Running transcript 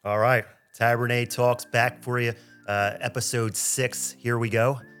All right, Tabernet Talks back for you. Episode 6. Here we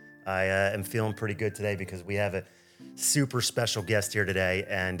go. I am feeling pretty good today because we have a super special guest here today,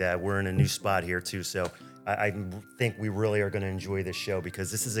 and we're in a new spot here too. So I think we really are going to enjoy this show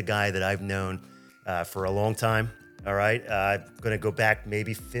because this is a guy that I've known for a long time. All right, I'm going to go back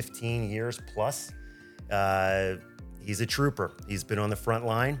maybe 15 years plus. He's a trooper. He's been on the front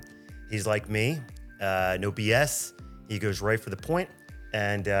line. He's like me, no BS. He goes right for the point,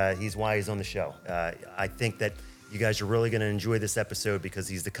 and he's why he's on the show. I think that you guys are really going to enjoy this episode because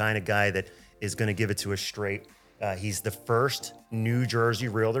he's the kind of guy that is going to give it to us straight. He's the first New Jersey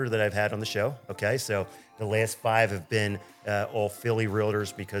realtor that I've had on the show. Okay, so the last 5 have been all Philly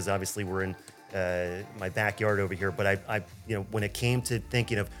realtors because obviously we're in my backyard over here. But when it came to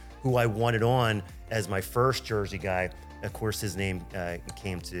thinking of who I wanted on as my first Jersey guy, of course, his name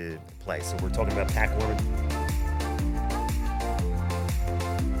came to play. So we're talking about Pat Gorman.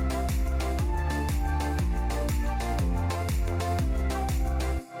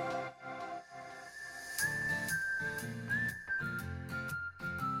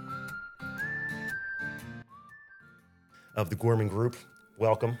 Of the Gorman Group.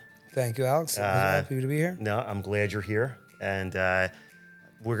 Welcome. Thank you, Alex. Happy to be here. No, I'm glad you're here. And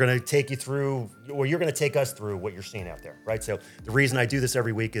we're going to take you through, or you're going to take us through what you're seeing out there, right? So the reason I do this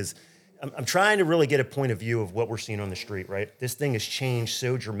every week is I'm trying to really get a point of view of what we're seeing on the street, right? This thing has changed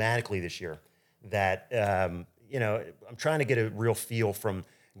so dramatically this year that, I'm trying to get a real feel from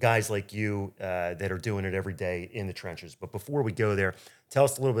guys like you that are doing it every day in the trenches. But before we go there, tell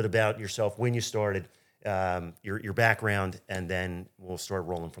us a little bit about yourself, when you started, your background, and then we'll start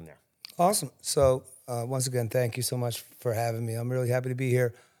rolling from there. Awesome. So once again, thank you so much for having me. I'm really happy to be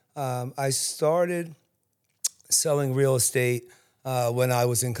here. I started selling real estate when I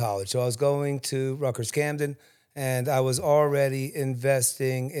was in college. So I was going to Rutgers Camden, and I was already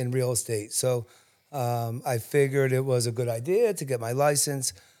investing in real estate. So I figured it was a good idea to get my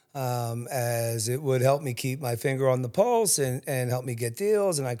license, as it would help me keep my finger on the pulse and help me get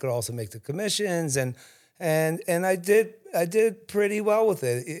deals, and I could also make the commissions, and I did pretty well with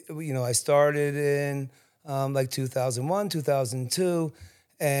it. I started in like 2001, 2002,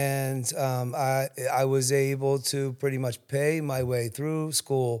 and I was able to pretty much pay my way through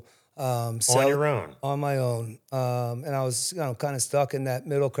school. On your own? On my own. And I was kind of stuck in that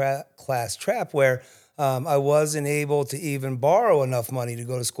middle class trap where I wasn't able to even borrow enough money to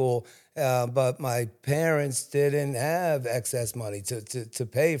go to school, but my parents didn't have excess money to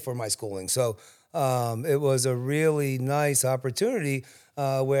pay for my schooling. So it was a really nice opportunity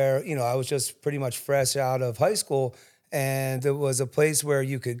where, I was just pretty much fresh out of high school, and it was a place where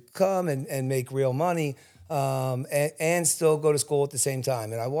you could come and make real money and still go to school at the same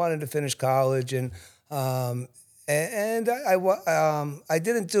time. And I wanted to finish college, and I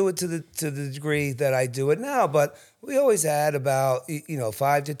didn't do it to the degree that I do it now, but we always had about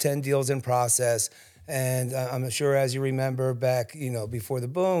 5 to 10 deals in process. And I'm sure, as you remember back, before the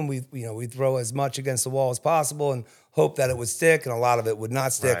boom, we'd throw as much against the wall as possible and hope that it would stick, and a lot of it would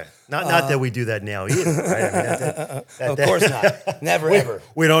not stick. Right. Not that we do that now either, right? I mean, of course not. Never, ever.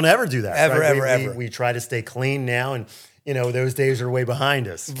 We don't ever do that. Ever, right? ever. We try to stay clean now, and those days are way behind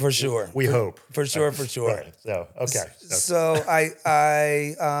us. For sure. We hope. For sure. Right. So okay. So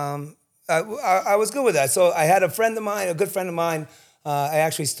I was good with that. So I had a good friend of mine. I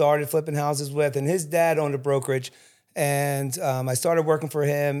actually started flipping houses with, and his dad owned a brokerage, and I started working for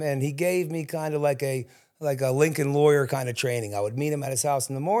him, and he gave me kind of like a Lincoln lawyer kind of training. I would meet him at his house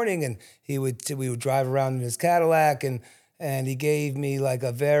in the morning, and we would drive around in his Cadillac, and he gave me like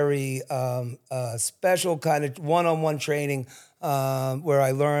a very special kind of one-on-one training where I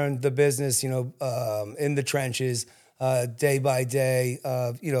learned the business, in the trenches, day by day,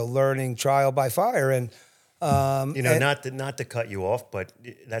 learning trial by fire. And not to cut you off, but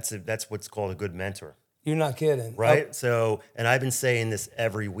that's what's called a good mentor. You're not kidding, right? So, and I've been saying this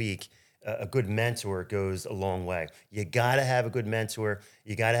every week. A good mentor goes a long way. You got to have a good mentor.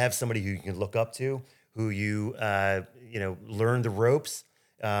 You got to have somebody who you can look up to, who you learn the ropes,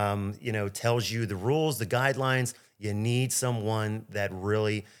 tells you the rules, the guidelines. You need someone that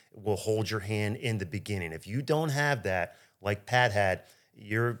really will hold your hand in the beginning. If you don't have that, like Pat had,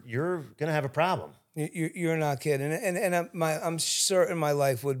 you're gonna have a problem. You're not kidding, and I'm certain my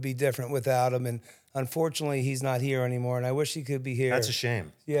life would be different without him. And unfortunately, he's not here anymore, and I wish he could be here. That's a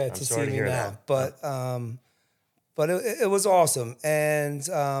shame. Yeah, I'm to sorry see to me hear now. that. But it was awesome, and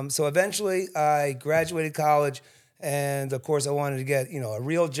so eventually I graduated college, and of course I wanted to get a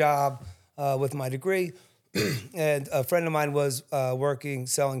real job with my degree. And a friend of mine was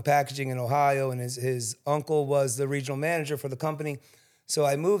selling packaging in Ohio, and his uncle was the regional manager for the company. So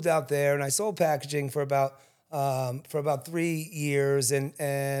I moved out there and I sold packaging for about 3 years,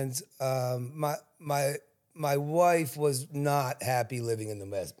 and my wife was not happy living in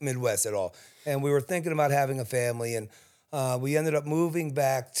the Midwest at all, and we were thinking about having a family, and we ended up moving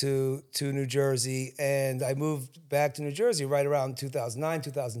back to New Jersey, and I moved back to New Jersey right around 2009,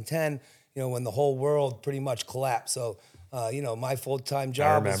 2010, when the whole world pretty much collapsed. So, my full-time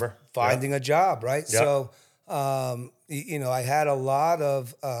job was remember. finding a job, right? Yep. So, I had a lot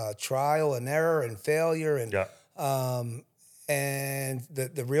of trial and error and failure, and Yeah. and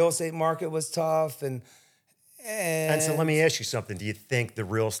the real estate market was tough, And so let me ask you something. Do you think the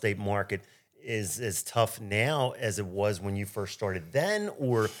real estate market is as tough now as it was when you first started then,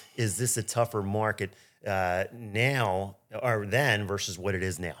 or is this a tougher market now or then versus what it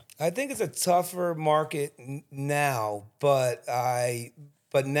is now? I think it's a tougher market now, but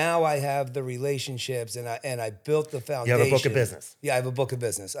now I have the relationships, and I built the foundation. You have a book of business. Yeah, I have a book of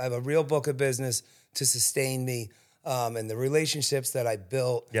business. I have a real book of business to sustain me, and the relationships that I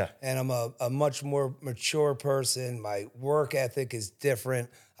built. Yeah. And I'm a much more mature person. My work ethic is different.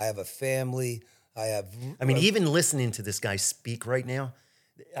 I have a family. I mean, even listening to this guy speak right now,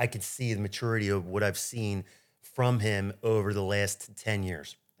 I could see the maturity of what I've seen from him over the last 10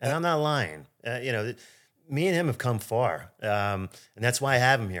 years. And I'm not lying. Me and him have come far. And that's why I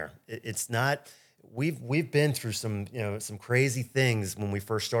have him here. It's not, we've been through some crazy things when we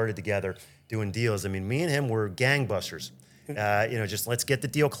first started together doing deals. I mean, me and him were gangbusters. Just let's get the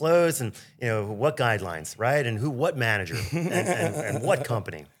deal closed, and what guidelines, right? And what manager and what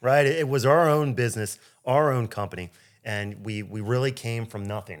company, right? It was our own business, our own company. And we really came from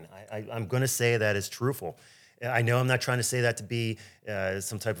nothing. I'm going to say that as truthful. I know I'm not trying to say that to be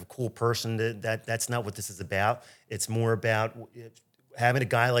some type of cool person. That's not what this is about. It's more about having a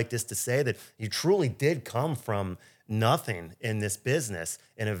guy like this to say that you truly did come from nothing in this business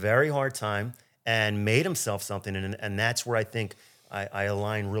in a very hard time and made himself something. And that's where I think I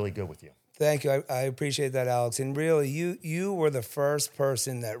align really good with you. Thank you. I appreciate that, Alex. And really, you were the first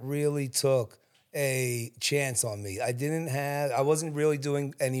person that really took a chance on me. I wasn't really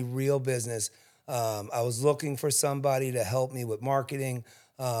doing any real business. I was looking for somebody to help me with marketing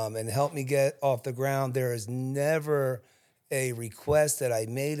and help me get off the ground. There is never a request that I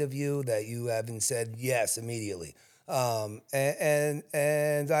made of you that you haven't said yes immediately. And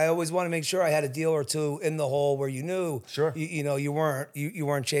I always want to make sure I had a deal or two in the hole where you knew, Sure, you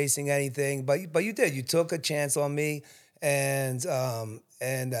weren't chasing anything, but you did. You took a chance on me, and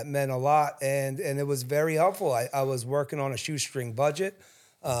that meant a lot, and it was very helpful. I was working on a shoestring budget.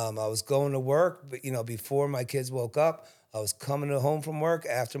 I was going to work, but before my kids woke up. I was coming home from work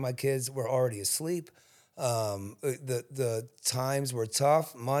after my kids were already asleep. The times were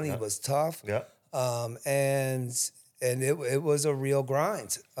tough. Money was tough. Yeah. And it was a real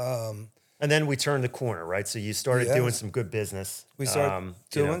grind. And then we turned the corner, right? So you started doing some good business. We started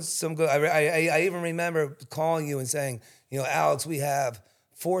doing some good. I even remember calling you and saying, Alex, we have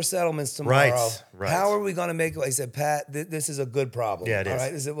 4 settlements tomorrow. Right. How are we going to make it? I said, Pat, this is a good problem. Yeah, it is. All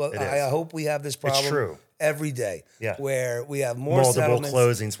right. It is. I hope we have this problem. It's true. Every day. Yeah. Where we have more multiple settlements.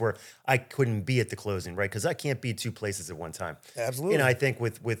 closings where I couldn't be at the closing, right? Because I can't be 2 places at one time. Absolutely. I think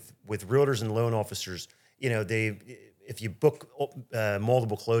with realtors and loan officers, if you book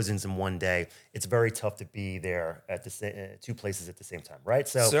multiple closings in one day, it's very tough to be there at the 2 places at the same time, right?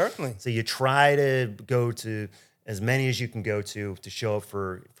 So certainly. So you try to go to as many as you can go to show up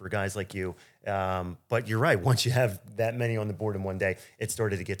for guys like you. But you're right. Once you have that many on the board in one day, it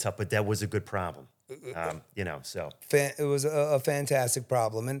started to get tough. But that was a good problem. So it was a fantastic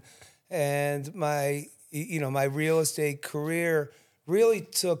problem, and my my real estate career really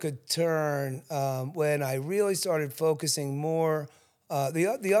took a turn when I really started focusing more.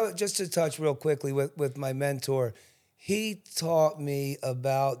 The other, just to touch real quickly with my mentor, he taught me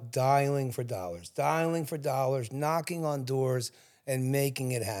about dialing for dollars, knocking on doors and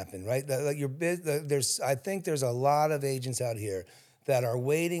making it happen. Right? I think there's a lot of agents out here that are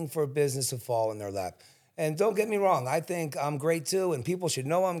waiting for business to fall in their lap. And don't get me wrong, I think I'm great too, and people should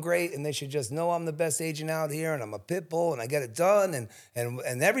know I'm great, and they should just know I'm the best agent out here, and I'm a pit bull, and I get it done,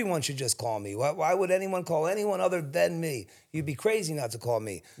 and everyone should just call me. Why would anyone call anyone other than me? You'd be crazy not to call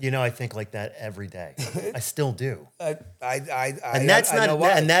me. I think like that every day. I still do. I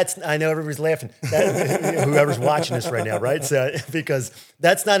know everybody's laughing. Whoever's watching this right now, right? So because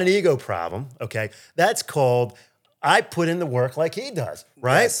that's not an ego problem, okay? That's called I put in the work like he does,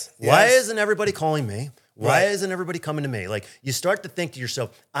 right? Yes. Why isn't everybody calling me? Why isn't everybody coming to me? Like you start to think to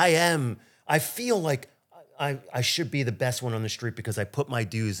yourself, I feel like I should be the best one on the street because I put my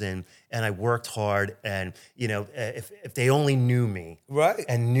dues in and I worked hard. And, if they only knew me Right.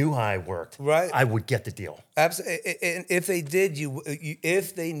 and knew how I worked, Right. I would get the deal. Absolutely. And if they did,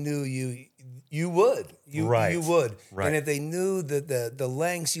 if they knew you, you would. You Right. would. Right. And if they knew the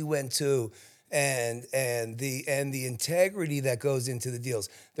lengths you went to, and the integrity that goes into the deals.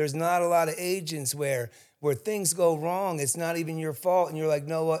 There's not a lot of agents where things go wrong. It's not even your fault, and you're like,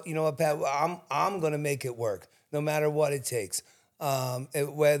 no, you know what, Pat? I'm gonna make it work, no matter what it takes.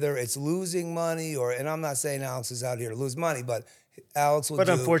 Whether it's losing money and I'm not saying Alex is out here to lose money, but Alex will. But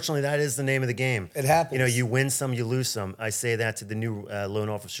unfortunately, that is the name of the game. It happens. You win some, you lose some. I say that to the new loan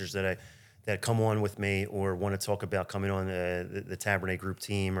officers that come on with me or want to talk about coming on the Tabernet Group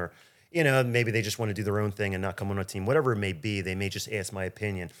team, or maybe they just want to do their own thing and not come on a team. Whatever it may be, they may just ask my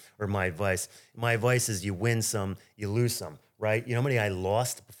opinion or my advice. My advice is you win some, you lose some, right? You know how many I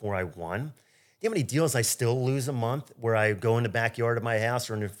lost before I won? You know how many deals I still lose a month where I go in the backyard of my house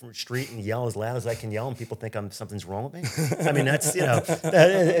or in the street and yell as loud as I can yell and people think something's wrong with me? I mean, that's,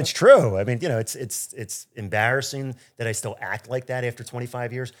 it's true. I mean, it's embarrassing that I still act like that after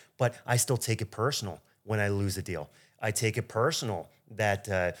 25 years, but I still take it personal when I lose a deal. I take it personal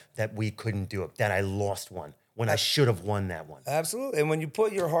that we couldn't do it, that I lost one when I should have won that one. Absolutely. And when you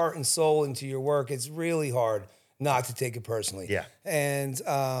put your heart and soul into your work, it's really hard not to take it personally. Yeah. And,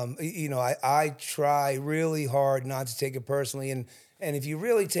 I try really hard not to take it personally. And if you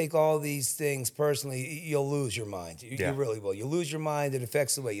really take all these things personally, you'll lose your mind. You really will. You lose your mind. It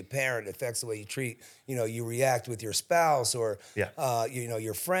affects the way you parent. It affects the way you treat, you react with your spouse or,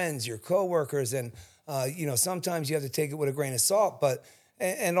 your friends, your coworkers. And, sometimes you have to take it with a grain of salt. But,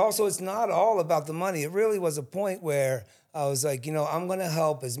 and also it's not all about the money. It really was a point where I was like, I'm going to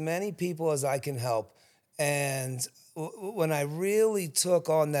help as many people as I can help. And when I really took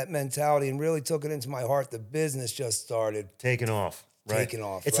on that mentality and really took it into my heart, the business just started taking off. Right? Taking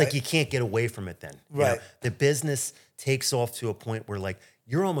off. It's like you can't get away from it then. Right. The business takes off to a point where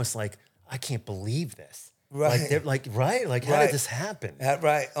you're almost like, I can't believe this. Right. Like how did this happen?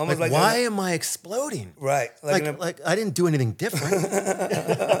 Right. Almost like why am I exploding? Right. Like I didn't do anything different.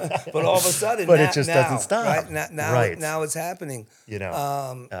 But all of a sudden, but it just doesn't stop. Right. Now it's happening.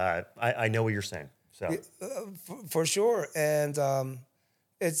 I know what you're saying. So for sure, and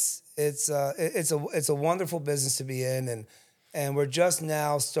it's a wonderful business to be in, and we're just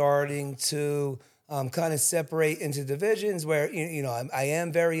now starting to kind of separate into divisions where I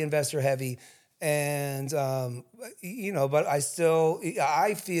am very investor heavy, and but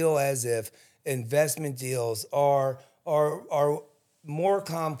I feel as if investment deals are more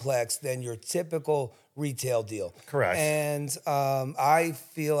complex than your typical retail deal. Correct. And I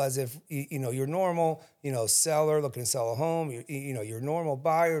feel as if your normal seller looking to sell a home, your normal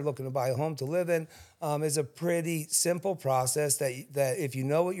buyer looking to buy a home to live in, is a pretty simple process that if you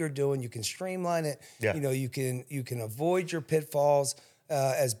know what you're doing, you can streamline it. Yeah. You can avoid your pitfalls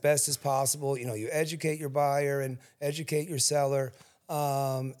as best as possible. You educate your buyer and educate your seller,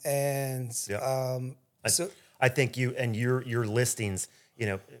 I think your listings,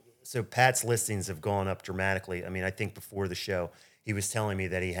 so Pat's listings have gone up dramatically. I mean, I think before the show, he was telling me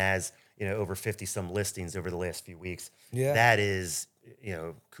that he has, over 50 some listings over the last few weeks. Yeah. That is,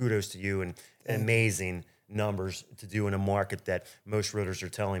 kudos to you and amazing numbers to do in a market that most realtors are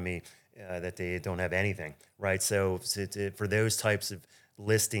telling me that they don't have anything, right? So for those types of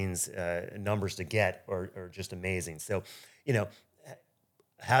listings, numbers to get are just amazing. So,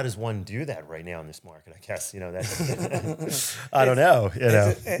 how does one do that right now in this market? I guess that's I don't know.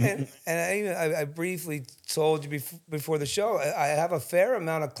 And I briefly told you before the show. I have a fair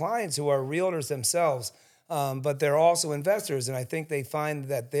amount of clients who are realtors themselves, but they're also investors, and I think they find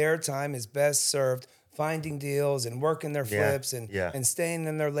that their time is best served finding deals and working their flips and staying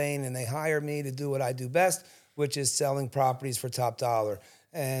in their lane. And they hire me to do what I do best, which is selling properties for top dollar.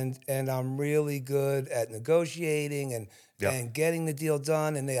 And I'm really good at negotiating and getting the deal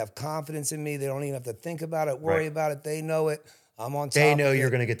done, and they have confidence in me. They don't even have to think about it, worry about it. They know it. I'm on top of it. They know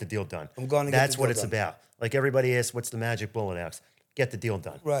you're going to get the deal done. I'm going to get the deal done. That's what it's about. Like everybody asks, what's the magic bullet, Alex? Get the deal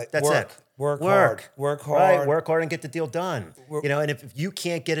done. Right. That's it. Work hard. Right. Work hard and get the deal done. And if you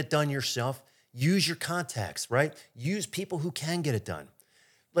can't get it done yourself, use your contacts, right? Use people who can get it done.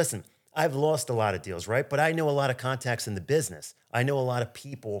 Listen, I've lost a lot of deals, right? But I know a lot of contacts in the business. I know a lot of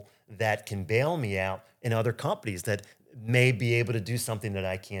people that can bail me out in other companies that may be able to do something that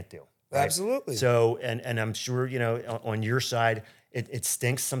I can't do. Right? Absolutely. So, and I'm sure, on your side, it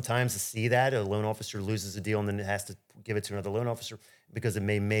stinks sometimes to see that a loan officer loses a deal and then it has to give it to another loan officer because it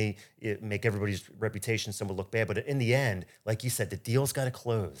may make everybody's reputation somewhat look bad. But in the end, like you said, the deal's got to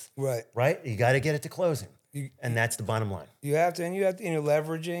close. Right. Right? You got to get it to closing. And that's the bottom line. You have to, and you have to,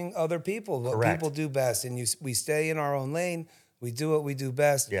 leveraging other people, what Correct. people do best. And we stay in our own lane. We do what we do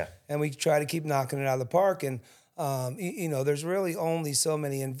best. Yeah. And we try to keep knocking it out of the park. And, there's really only so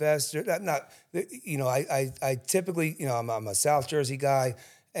many investors. I typically, I'm a South Jersey guy.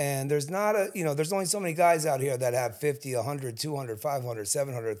 And there's there's only so many guys out here that have 50, 100, 200, 500,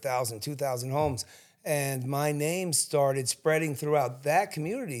 700, 1,000, 2,000 homes. And my name started spreading throughout that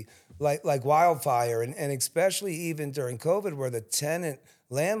community like wildfire. And especially even during COVID, where the tenant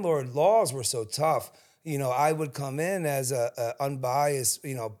landlord laws were so tough, I would come in as a unbiased,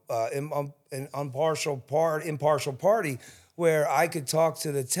 an impartial party where I could talk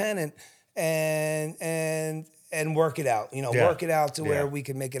to the tenant and work it out, work it out to where we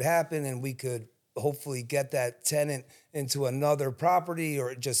could make it happen, and we could hopefully get that tenant into another property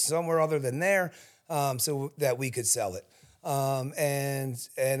or just somewhere other than there, so that we could sell it. And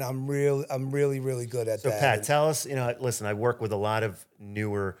I'm really, really good at that. So Pat, tell us, listen, I work with a lot of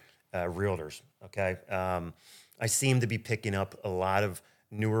newer realtors. Okay. I seem to be picking up a lot of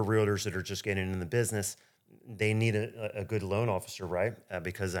newer realtors that are just getting in the business. They need a good loan officer, right?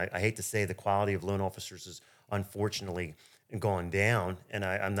 Because I hate to say the quality of loan officers is unfortunately gone down, and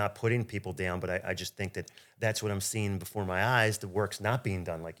I'm not putting people down, but I just think that that's what I'm seeing before my eyes. The work's not being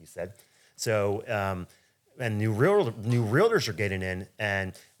done, like you said. So, and new realtors are getting in,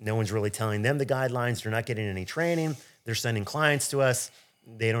 and no one's really telling them the guidelines. They're not getting any training. They're sending clients to us.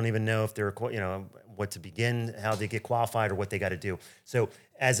 They don't even know if they're, what to begin, how they get qualified, or what they got to do. So,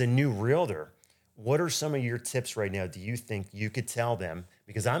 as a new realtor, what are some of your tips right now? Do you think you could tell them?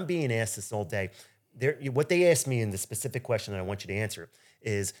 Because I'm being asked this all day. What they asked me in the specific question that I want you to answer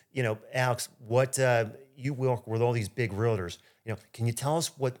is, Alex, what you work with all these big realtors. Can you tell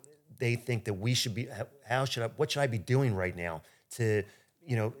us what they think that we should be? What should I be doing right now to,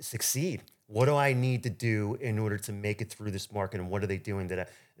 succeed? What do I need to do in order to make it through this market? And what are they doing that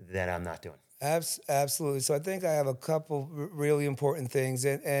I'm not doing? Absolutely. So I think I have a couple really important things,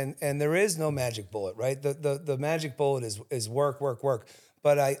 and there is no magic bullet, right? The magic bullet is work, work, work.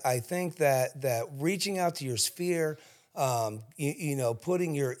 But I think that reaching out to your sphere,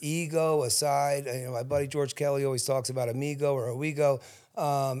 putting your ego aside. My buddy George Kelly always talks about amigo or owego,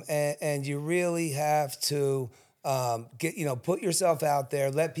 and you really have to put yourself out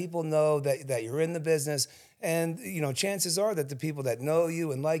there, let people know that you're in the business. And, chances are that the people that know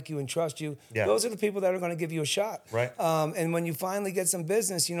you and like you and trust you, those are the people that are going to give you a shot. Right. And when you finally get some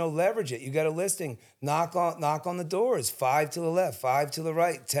business, leverage it. You got a listing, knock on the doors, 5 to the left, 5 to the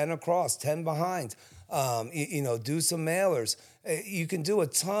right, 10 across, 10 behind. Do some mailers. You can do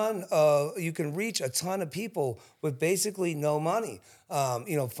you can reach a ton of people with basically no money.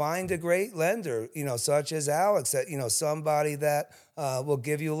 Find a great lender, such as Alex, that, somebody that will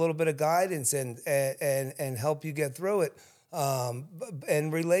give you a little bit of guidance and help you get through it.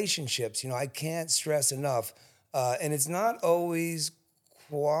 And relationships, I can't stress enough. And it's not always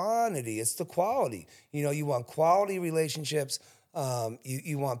quantity, it's the quality. You want quality relationships.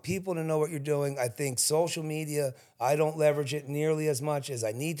 You want people to know what you're doing. I think social media, I don't leverage it nearly as much as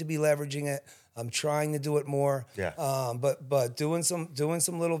I need to be leveraging it. I'm trying to do it more. Yeah. But doing some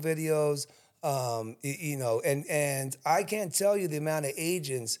little videos, and I can't tell you the amount of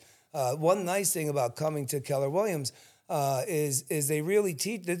agents. One nice thing about coming to Keller Williams is they really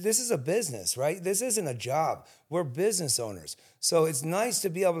teach. This is a business, right? This isn't a job. We're business owners. So it's nice to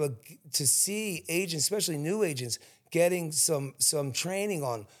be able to see agents, especially new agents, getting some training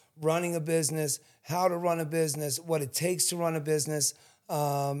on running a business, how to run a business, what it takes to run a business,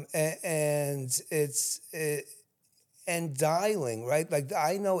 and dialing, right? Like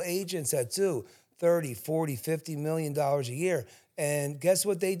I know agents that do 30, 40, $50 million a year. And guess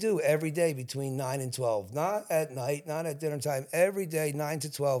what they do every day between 9 and 12? Not at night, not at dinner time, every day, 9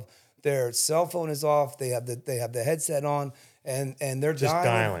 to 12. Their cell phone is off. They have the headset on, and they're just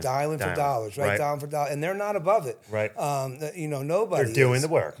dialing for dollars, right? Dialing for dollars, and they're not above it, right? Nobody. They're doing the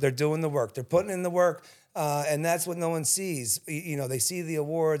work. They're doing the work. They're putting in the work, and that's what no one sees. They see the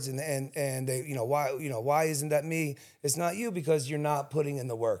awards, and they, why isn't that me? It's not you because you're not putting in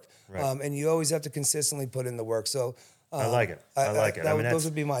the work, right. And you always have to consistently put in the work. So. I like it. I like it. Those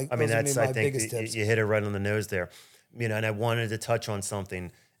would be my. I think biggest tips. You hit it right on the nose there. And I wanted to touch on something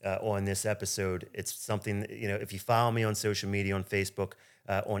on this episode. It's something, if you follow me on social media, on Facebook,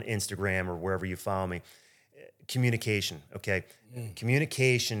 on Instagram, or wherever you follow me, communication. Okay,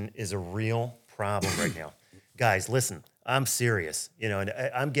 communication is a real problem right now, guys. Listen, I'm serious. And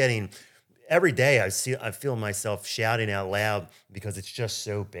I'm getting every day. I feel myself shouting out loud because it's just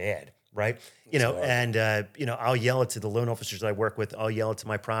so bad. right? I'll yell it to the loan officers I work with. I'll yell it to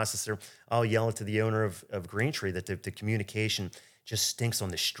my processor. I'll yell it to the owner of Green Tree that the communication just stinks on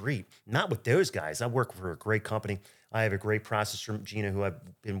the street. Not with those guys. I work for a great company. I have a great processor, Gina, who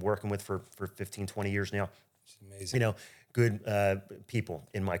I've been working with for 15, 20 years now. It's amazing. Good people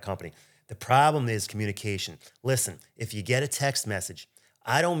in my company. The problem is communication. Listen, if you get a text message,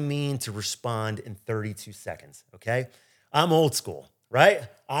 I don't mean to respond in 32 seconds, okay? I'm old school, right?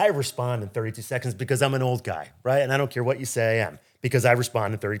 I respond in 32 seconds because I'm an old guy, right? And I don't care what you say I am because I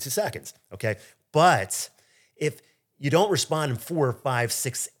respond in 32 seconds, okay? But if you don't respond in 4 or 5,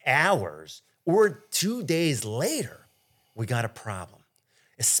 6 hours or 2 days later, we got a problem.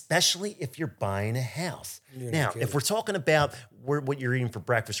 Especially if you're buying a house. Now, if we're talking about what you're eating for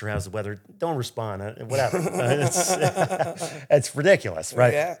breakfast or how's the weather, don't respond, whatever. It's ridiculous,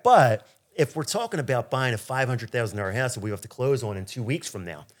 right? Yeah. But if we're talking about buying a $500,000 house that we have to close on in 2 weeks from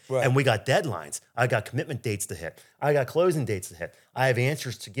now, right, and we got deadlines, I got commitment dates to hit, I got closing dates to hit, I have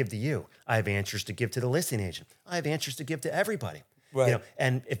answers to give to you, I have answers to give to the listing agent, I have answers to give to everybody. Right.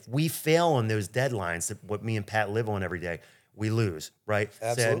 And if we fail on those deadlines, that what me and Pat live on every day, we lose, right?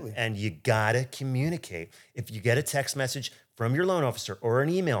 Absolutely. And you gotta communicate. If you get a text message from your loan officer or an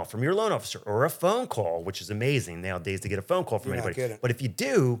email from your loan officer or a phone call, which is amazing nowadays to get a phone call from anybody. But if you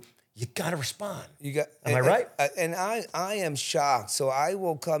do, you gotta respond. Am I right? And I am shocked. So I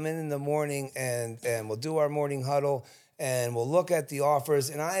will come in the morning and we'll do our morning huddle and we'll look at the offers.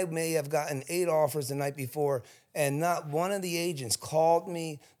 And I may have gotten 8 offers the night before, and not one of the agents called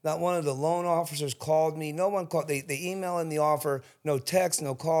me. Not one of the loan officers called me. No one called. They email in the offer, no text,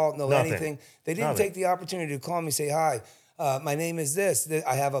 no call, Nothing. anything. They didn't take the opportunity to call me, say, hi, my name is this.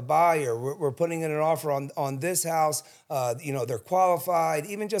 I have a buyer. We're putting in an offer on this house. They're qualified.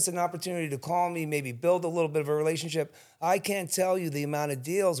 Even just an opportunity to call me, maybe build a little bit of a relationship. I can't tell you the amount of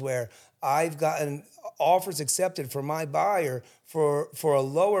deals where I've gotten offers accepted for my buyer for a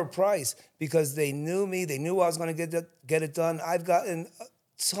lower price because they knew me. They knew I was going to get it done. I've gotten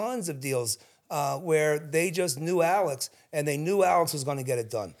tons of deals where they just knew Alex and they knew Alex was going to get it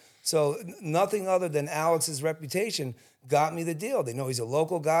done. So nothing other than Alex's reputation got me the deal. They know he's a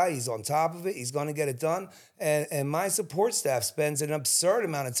local guy. He's on top of it. He's going to get it done. And my support staff spends an absurd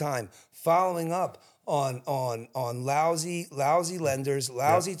amount of time following up on lousy lenders,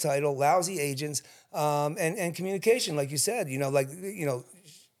 lousy title, lousy agents, and communication. Like you said,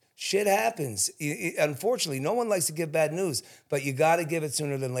 shit happens. Unfortunately, no one likes to give bad news, but you got to give it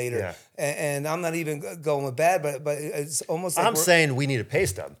sooner than later. Yeah. And I'm not even going with bad, but it's almost like I'm saying we need a pay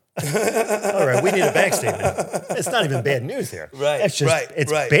stub. All right, we need a bank statement. It's not even bad news here. Right. It's just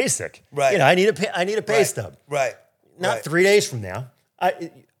it's basic. Right. I need a pay stub. Right. Not 3 days from now.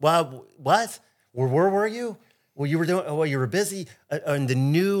 What? Where were you? Well, you were busy. And the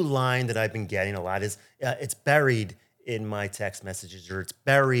new line that I've been getting a lot is it's buried in my text messages, or it's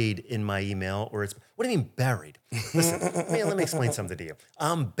buried in my email, or it's, what do you mean buried? Listen, let me explain something to you.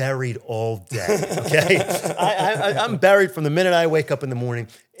 I'm buried all day, okay? I'm buried from the minute I wake up in the morning,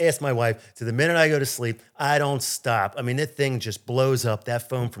 ask my wife, to the minute I go to sleep. I don't stop. I mean, that thing just blows up, that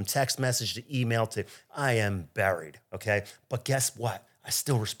phone, from text message to email to, I am buried, okay? But guess what? I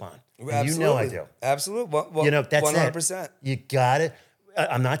still respond. Absolutely. You know I do. Absolutely. That's 100%. it. You got it.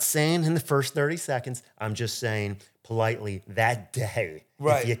 I'm not saying in the first 30 seconds. I'm just saying politely that day,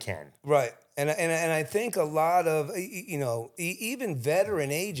 if you can. Right. And I think a lot of, even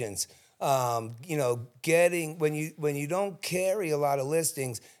veteran agents, getting, when you don't carry a lot of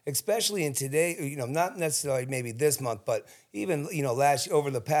listings, especially in today, not necessarily maybe this month, but even,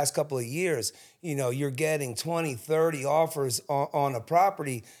 over the past couple of years, you're getting 20, 30 offers on a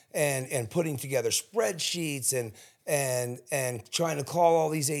property and putting together spreadsheets and trying to call all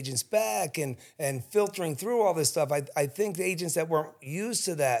these agents back and filtering through all this stuff. I think the agents that weren't used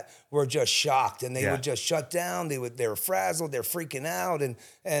to that were just shocked, and they would just shut down. They were frazzled. They're freaking out.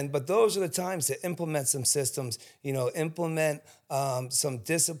 But those are the times to implement some systems, implement some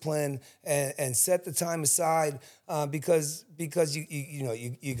discipline and set the time aside because you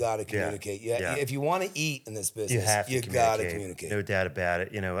got to communicate. Yeah. If you want to eat in this business, you got to communicate. No doubt about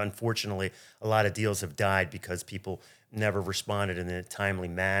it. Unfortunately, a lot of deals have died because people never responded in a timely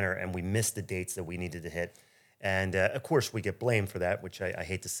manner, and we missed the dates that we needed to hit. And of course, we get blamed for that, which I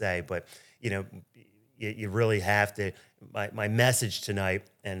hate to say, but you really have to. My message tonight,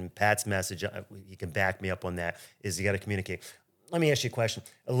 and Pat's message, he can back me up on that, is you got to communicate. Let me ask you a question.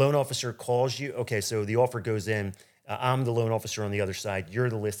 A loan officer calls you. Okay, so the offer goes in. I'm the loan officer on the other side. You're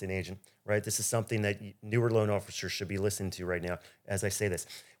the listing agent, right? This is something that newer loan officers should be listening to right now as I say this.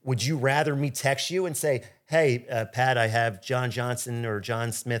 Would you rather me text you and say, hey, Pat, I have John Johnson or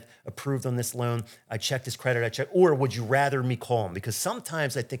John Smith approved on this loan. I checked his credit. Or would you rather me call him? Because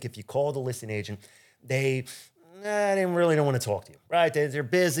sometimes I think if you call the listing agent, they really don't want to talk to you, right? They're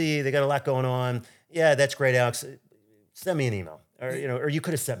busy. They got a lot going on. Yeah, that's great, Alex. Send me an email, or you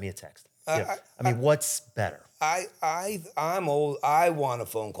could have sent me a text. What's better? I'm old. I want a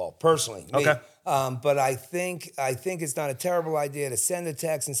phone call personally, me. Okay. But I think it's not a terrible idea to send a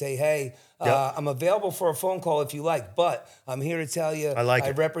text and say, "Hey, I'm available for a phone call if you like." But I'm here to tell you,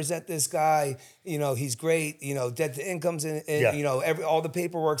 I represent this guy. He's great. Debt to income's in. All the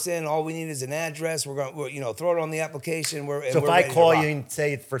paperwork's in. All we need is an address. We're going, throw it on the application. So if I call you and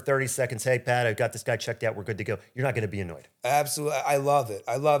say for 30 seconds, "Hey, Pat, I've got this guy checked out. We're good to go," you're not going to be annoyed. Absolutely, I love it.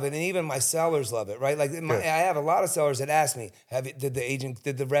 And even my sellers love it. Right? Like I have a lot of sellers that ask me, did the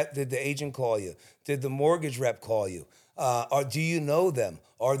agent call you? Did the mortgage rep call you? Or do you know them?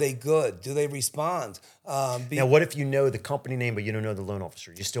 Are they good? Do they respond? Now, what if you know the company name, but you don't know the loan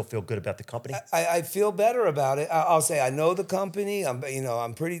officer? You still feel good about the company? I feel better about it. I'll say I know the company.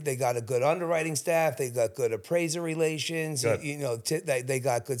 I'm pretty. They got a good underwriting staff. They got good appraiser relations. Good. They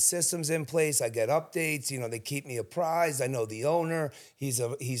got good systems in place. I get updates. They keep me apprised. I know the owner.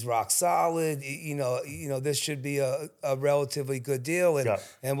 He's rock solid. This should be a relatively good deal.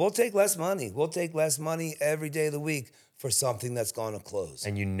 And we'll take less money. We'll take less money every day of the week for something that's going to close.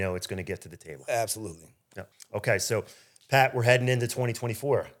 And it's going to get to the table. Absolutely. Yeah. Okay, so Pat, we're heading into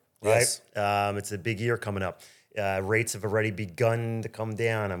 2024, right? Yes. It's a big year coming up. Rates have already begun to come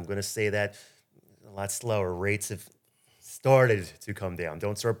down. I'm going to say that a lot slower. Rates have started to come down.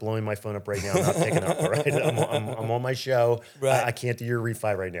 Don't start blowing my phone up right now. I'm not picking up, all right? I'm on my show. Right. I can't do your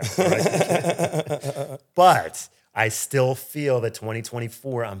refi right now, all right? But I still feel that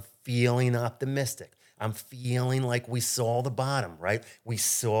 2024, I'm feeling optimistic. I'm feeling like we saw the bottom, right? We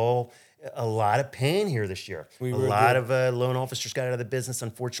saw a lot of pain here this year. A lot of loan officers got out of the business,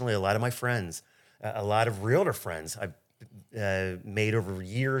 unfortunately. A lot of my friends, a lot of realtor friends I've made over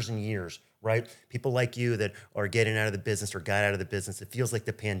years and years, right? People like you that are getting out of the business or got out of the business. It feels like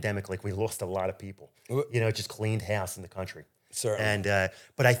the pandemic, like we lost a lot of people. It just cleaned house in the country. Certainly. And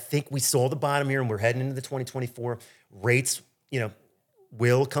but I think we saw the bottom here, and we're heading into the 2024. Rates,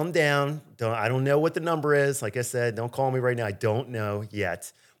 will come down. I don't know what the number is. Like I said, don't call me right now. I don't know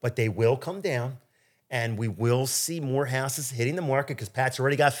yet, but they will come down, and we will see more houses hitting the market because Pat's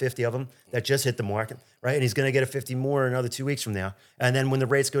already got 50 of them that just hit the market, right? And he's going to get a 50 more in another 2 weeks from now. And then when the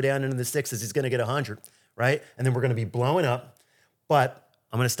rates go down into the sixes, he's going to get 100, right? And then we're going to be blowing up. But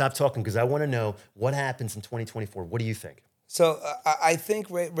I'm going to stop talking because I want to know what happens in 2024. What do you think? So I think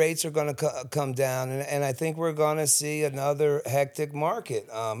rates are going to come down, and I think we're going to see another hectic market.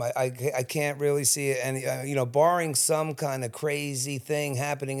 I can't really see it, and barring some kind of crazy thing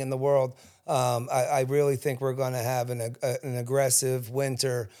happening in the world, I really think we're going to have an aggressive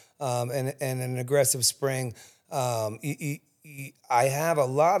winter and an aggressive spring. I have a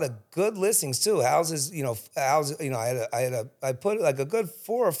lot of good listings too. Houses, I put like a good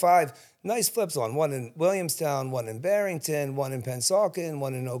 4 or 5 nice flips on. One in Williamstown, one in Barrington, one in Pennsauken,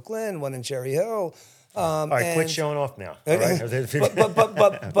 one in Oak Glen, one in Cherry Hill. All right, quit showing off now. All right.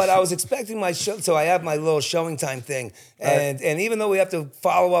 but I was expecting my show, so I have my little showing time thing, and even though we have to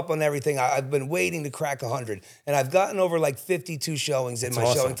follow up on everything, I've been waiting to crack 100, and I've gotten over like 52 showings in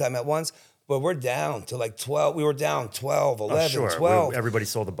my showing time at once. But we're down to like 12. We were down 12, 11, 12. Everybody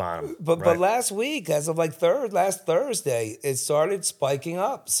saw the bottom. But last week, as of like last Thursday, it started spiking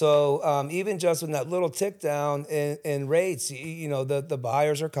up. So even just with that little tick down in rates, the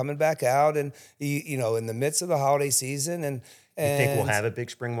buyers are coming back out, and in the midst of the holiday season. And you think we'll have a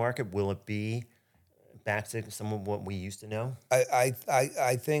big spring market? Will it be back to some of what we used to know? I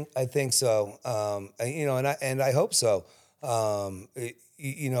think so. And I hope so.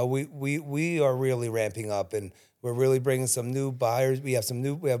 We are really ramping up, and we're really bringing some new buyers.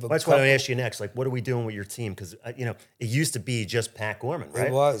 That's what I asked you next. Like, what are we doing with your team? Because it used to be just Pat Gorman, right?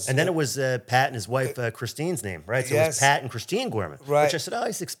 It was, and then it was Pat and his wife Christine's name, right? So it was Pat and Christine Gorman, right? Which I said,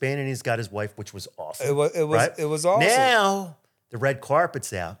 he's expanding. He's got his wife, which was awesome. It was awesome. Now the red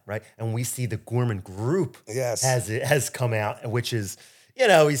carpet's out, right? And we see the Gorman Group has come out, which is.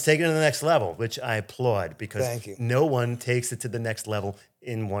 He's taking it to the next level, which I applaud because no one takes it to the next level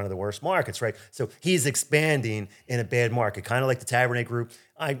in one of the worst markets, right? So he's expanding in a bad market, kind of like the Tabernet Group.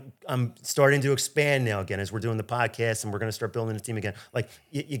 I'm starting to expand now again as we're doing the podcast, and we're going to start building a team again. Like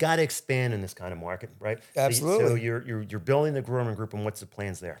you got to expand in this kind of market, right? Absolutely. So you're building the Gorman Group, and what's the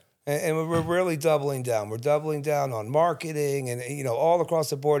plans there? And we're really doubling down. We're doubling down on marketing and, all across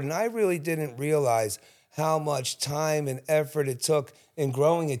the board. And I really didn't realize how much time and effort it took in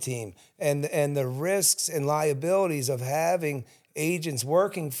growing a team, and the risks and liabilities of having agents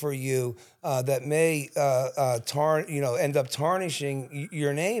working for you that may end up tarnishing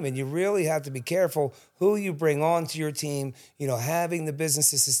your name. And you really have to be careful who you bring onto your team, having the business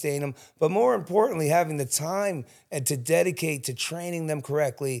to sustain them, but more importantly, having the time and to dedicate to training them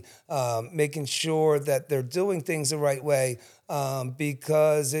correctly, making sure that they're doing things the right way.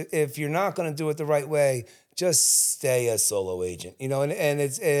 Because if you're not going to do it the right way, just stay a solo agent,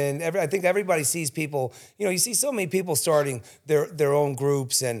 I think everybody sees people, you see so many people starting their own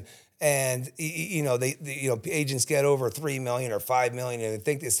groups, and agents get over 3 million or 5 million, and they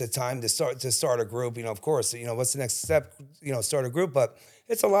think it's the time to start a group. Of course, what's the next step? Start a group, but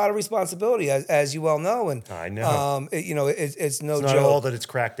it's a lot of responsibility, as you well know. And I know. It's no It's not joke. all that it's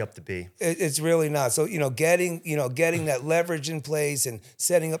cracked up to be. It's really not. So, getting that leverage in place and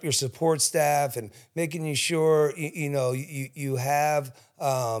setting up your support staff and making sure, you have,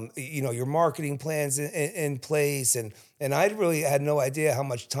 your marketing plans in place. And I really had no idea how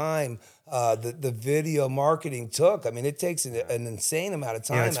much time the video marketing took. I mean, it takes an insane amount of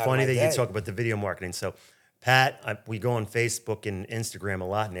time. It's funny that you talk about the video marketing. So Pat, we go on Facebook and Instagram a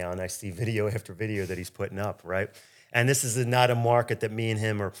lot now, and I see video after video that he's putting up, right? And this is not a market that me and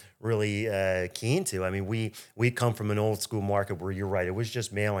him are really keen to. I mean, we come from an old school market where you're right. It was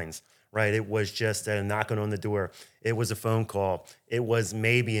just mailings, right? It was just knocking on the door. It was a phone call. It was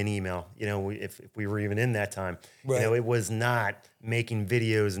maybe an email, if we were even in that time. Right. It was not making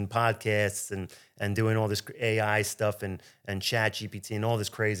videos and podcasts and doing all this AI stuff and chat GPT and all this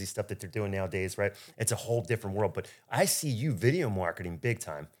crazy stuff that they're doing nowadays, right? It's a whole different world. But I see you video marketing big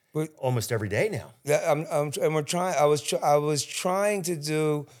time almost every day now. Yeah, and we're trying. I was trying to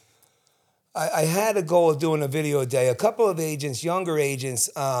do. I had a goal of doing a video a day. A couple of agents, younger agents,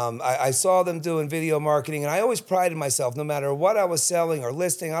 I saw them doing video marketing, and I always prided myself, no matter what I was selling or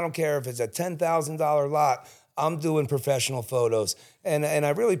listing, I don't care if it's a $10,000 lot, I'm doing professional photos. And I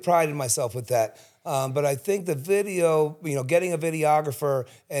really prided myself with that. But I think the video, getting a videographer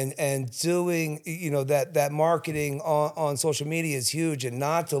and doing, that marketing on social media is huge, and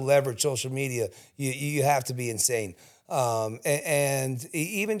not to leverage social media, you have to be insane. And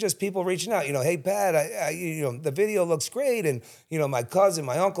even just people reaching out, hey, Pat, the video looks great. And, my cousin,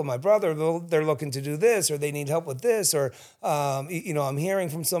 my uncle, my brother, they're looking to do this, or they need help with this, or, I'm hearing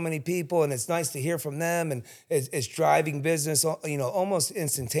from so many people, and it's nice to hear from them. And it's driving business, almost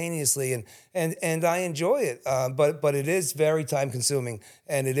instantaneously. And I enjoy it. But it is very time consuming,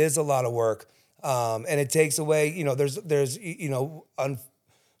 and it is a lot of work. And it takes away, there's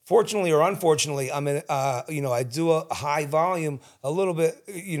fortunately or unfortunately, I do a high volume, a little bit,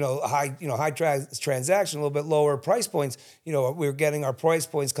 high transaction, a little bit lower price points. We're getting our price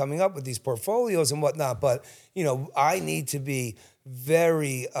points coming up with these portfolios and whatnot. But, I need to be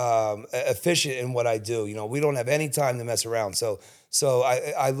very efficient in what I do. We don't have any time to mess around. So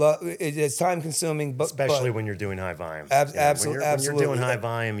I love it. It's time consuming, but especially when you're doing high volume. Absolutely. When you're doing high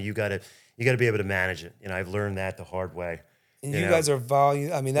volume, you gotta be able to manage it. I've learned that the hard way. And you guys are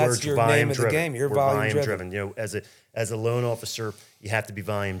volume. I mean, that's your name of the game. You're volume driven. As a loan officer, you have to be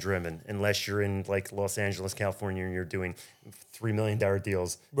volume driven. Unless you're in like Los Angeles, California, and you're doing $3 million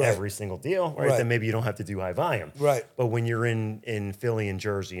deals every single deal, right? Then maybe you don't have to do high volume. Right. But when you're in Philly and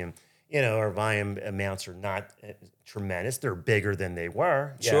Jersey, and our volume amounts are not tremendous. They're bigger than they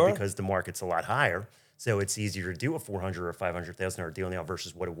were, because the market's a lot higher. So it's easier to do a $400,000 or $500,000 deal now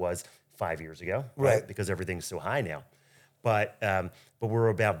versus what it was 5 years ago, right? Because everything's so high now. But we're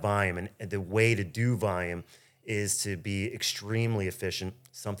about volume, and the way to do volume is to be extremely efficient,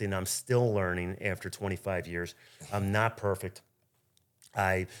 something I'm still learning after 25 years. I'm not perfect.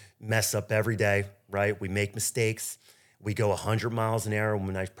 I mess up every day, right? We make mistakes. We go 100 miles an hour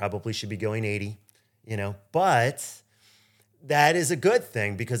when I probably should be going 80, but that is a good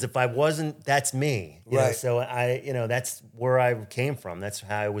thing, because if I wasn't, that's me. You know? So that's where I came from. That's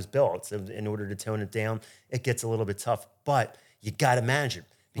how I was built. So in order to tone it down, it gets a little bit tough, but you got to manage it.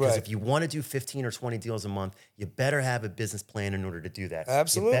 Because if you want to do 15 or 20 deals a month, you better have a business plan in order to do that.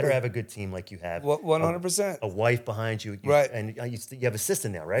 Absolutely. You better have a good team like you have. 100%. A wife behind you. And you have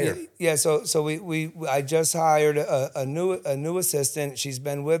assistant now, right? Yeah. So I just hired a new assistant. She's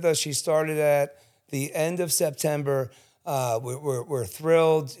been with us. She started at the end of September. We're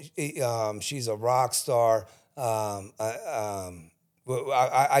thrilled. She's a rock star.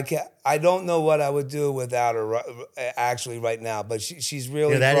 I don't know what I would do without her actually right now, but she's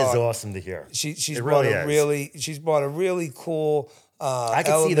really that is awesome to hear. She's brought a really cool I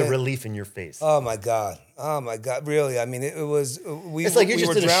could see the relief in your face. Oh my God. Really. I mean, it was, it's like you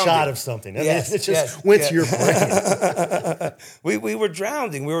just did a shot of something. I mean, it just went to your brain. we were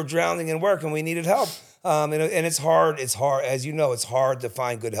drowning. We were drowning in work and we needed help. And it's hard. It's hard. As you know, it's hard to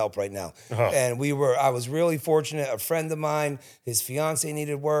find good help right now. And I was really fortunate. A friend of mine, his fiance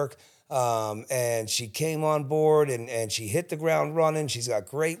needed work. And she came on board and she hit the ground running. She's got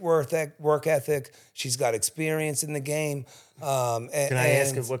great work ethic. She's got experience in the game. Can I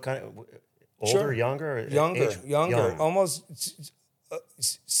ask what kind of older, Sure. younger? Younger, Young. almost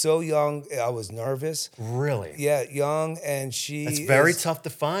so young. I was nervous. Really? Yeah, young, and she. It's very tough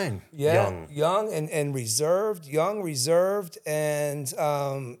to find. Yeah, young and reserved, and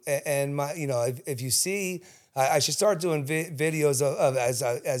my, if you see. I should start doing videos of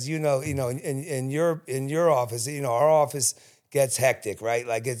as you know, in your office, our office gets hectic, right?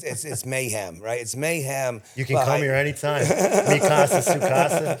 Like it's mayhem, right? It's mayhem. You can come here anytime. Mi casa, su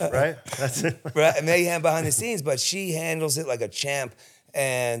casa, right? That's it. Right, mayhem behind the scenes, but she handles it like a champ.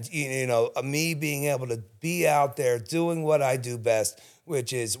 And me being able to be out there doing what I do best,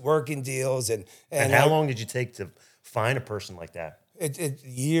 which is working deals and how long did you take to find a person like that?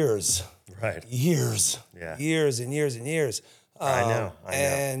 Years. Right. Years. Yeah. Years and years and years. I know.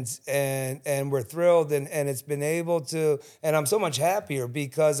 And we're thrilled and it's been able to, and I'm so much happier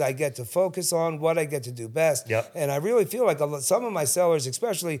because I get to focus on what I get to do best. Yep. And I really feel like some of my sellers,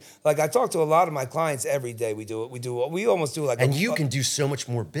 especially, like I talk to a lot of my clients every day. We almost do like. And you can do so much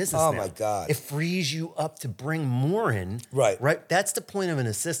more business Oh now. my God. It frees you up to bring more in. Right. Right. That's the point of an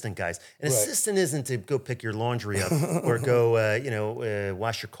assistant, guys. An Right. assistant isn't to go pick your laundry up or go,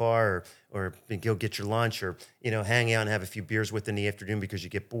 wash your car or go get your lunch or, hang out and have a few beers with in the afternoon because you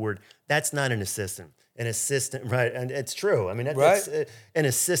get bored. That's not an assistant. An assistant, right? And it's true. I mean, an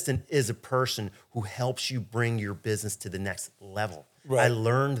assistant is a person who helps you bring your business to the next level. Right. I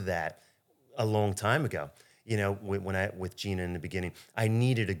learned that a long time ago. With Gina in the beginning, I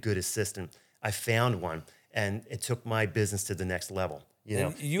needed a good assistant. I found one, and it took my business to the next level.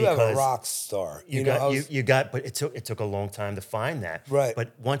 You have a rock star. But it took a long time to find that. Right.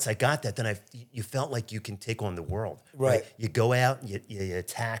 But once I got that, then you felt like you can take on the world. Right. You go out, you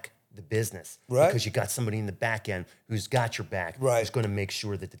attack the business. Right. Because you got somebody in the back end who's got your back. Right. Who's going to make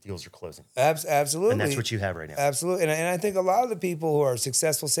sure that the deals are closing. Absolutely. And that's what you have right now. Absolutely. And I think a lot of the people who are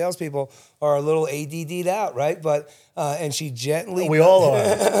successful salespeople are a little ADD'd out, right? But, and she gently. We all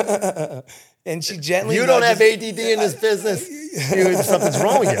are. And she gently. You don't have ADD in this business. Something's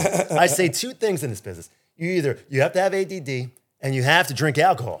wrong with you. I say two things in this business. You have to have ADD and you have to drink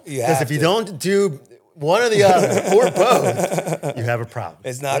alcohol. Because if you don't do one or the other or both, you have a problem.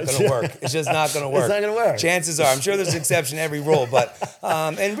 It's not going to work. It's just not going to work. It's not going to work. Chances are, I'm sure there's an exception to every rule, but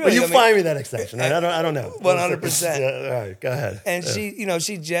and really, well, find me that exception. I don't know. 100%. All right, go ahead. And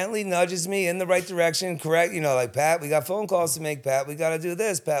she gently nudges me in the right direction. Correct, like Pat, we got phone calls to make. Pat, we got to do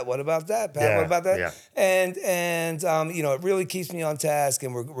this. Pat, what about that? Pat, what about that? Yeah. And it really keeps me on task.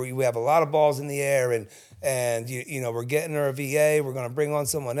 And we have a lot of balls in the air. And we're getting her a VA. We're going to bring on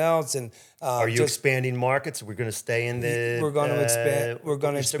someone else. And are you expanding markets? We're going to stay in the. We're going to expand. We're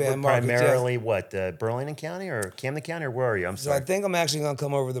going to expand markets. Primarily, what? Burlington County or Camden County, or where are you? I'm sorry. So I think I'm actually going to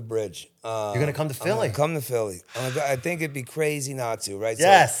come over the bridge. You're going to come to Philly. I'm come to Philly. I think it'd be crazy not to, right?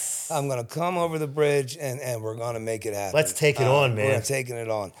 Yes. So I'm going to come over the bridge and we're going to make it happen. Let's take it on, man. We're taking it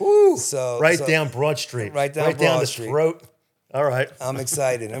on. Woo. So down Broad Street. Right down the Street. throat. All right. I'm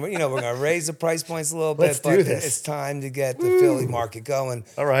excited. And we're going to raise the price points a little bit. Let's do this. It's time to get the Philly market going.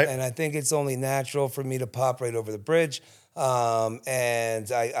 All right. And I think it's only natural for me to pop right over the bridge. I'm tell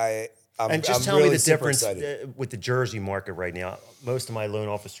really me the difference excited. with the Jersey market right now. Most of my loan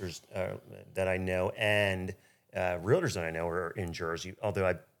officers that I know and realtors that I know are in Jersey,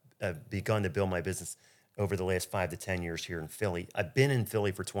 although I've begun to build my business over the last 5 to 10 years here in Philly. I've been in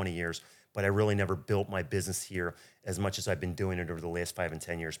Philly for 20 years, but I really never built my business here as much as I've been doing it over the last 5 and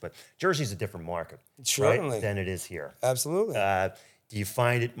 10 years. But Jersey's a different market, right, than it is here. Absolutely. Do you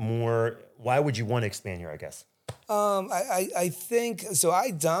find it more? Why would you want to expand here, I guess? I think so.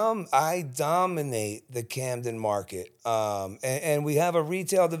 I dominate the Camden market, and we have a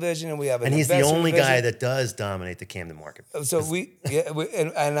retail division, and we have an and he's the investment only division. guy that does dominate the Camden market. So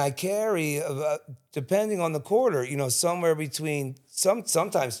and I carry, depending on the quarter, somewhere between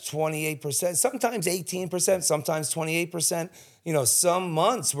sometimes 28%, sometimes 18%, sometimes 28%. Some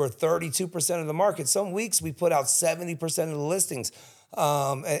months we're 32% of the market. Some weeks we put out 70% of the listings.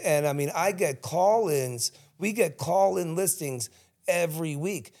 And I mean, I get call-ins. We get call-in listings every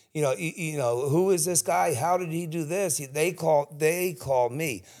week. Who is this guy? How did he do this? They call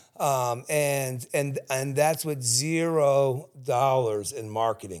me. And that's with $0 in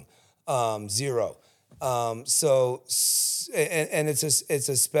marketing, zero. And it's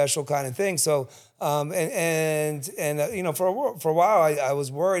a special kind of thing. So for a while I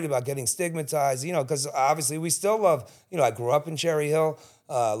was worried about getting stigmatized, because obviously we still love, I grew up in Cherry Hill.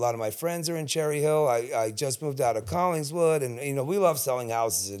 A lot of my friends are in Cherry Hill. I just moved out of Collingswood, and we love selling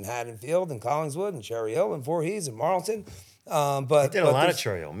houses in Haddonfield and Collingswood and Cherry Hill and Voorhees and Marlton. We did a lot of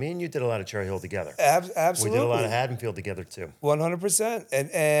Cherry Hill. Me and you did a lot of Cherry Hill together. Absolutely, we did a lot of Haddonfield together too. 100%.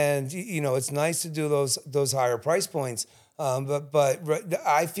 And it's nice to do those higher price points. But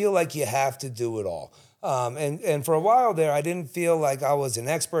I feel like you have to do it all. And for a while there, I didn't feel like I was an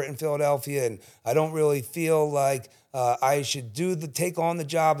expert in Philadelphia, and I don't really feel like I should take on the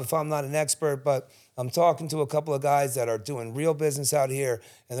job if I'm not an expert. But I'm talking to a couple of guys that are doing real business out here,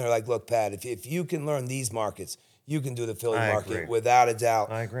 and they're like, "Look, Pat, if you can learn these markets, you can do the Philly market agree. without a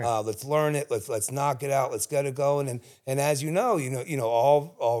doubt. I agree. Let's learn it. Let's knock it out. Let's get it going." And as you know,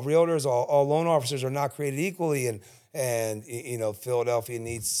 all realtors, all loan officers are not created equally, and Philadelphia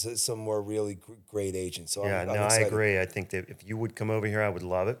needs some more really great agents. So yeah, I agree. I think that if you would come over here, I would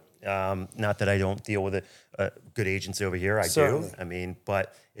love it. Not that I don't deal with good agents over here. I Certainly. do. I mean,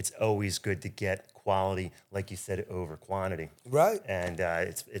 but it's always good to get quality, like you said, over quantity. Right. And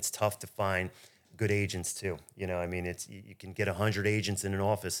it's tough to find good agents too. I mean, you can get 100 agents in an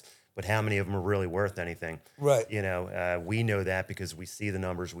office, but how many of them are really worth anything? Right. We know that because we see the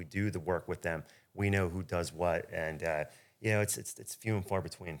numbers. We do the work with them. We know who does what, and it's few and far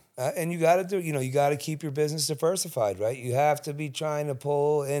between. And you got to you got to keep your business diversified, right? You have to be trying to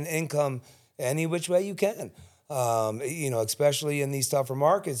pull in income any which way you can, especially in these tougher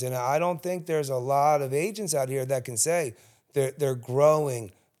markets. And I don't think there's a lot of agents out here that can say they're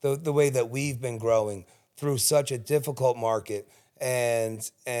growing the way that we've been growing through such a difficult market. And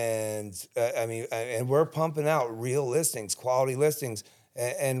we're pumping out real listings, quality listings,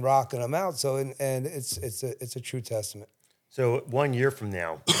 and rocking them out. So and it's a true testament. So 1 year from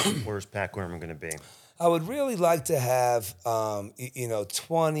now, where's Pat Gorman going to be? I would really like to have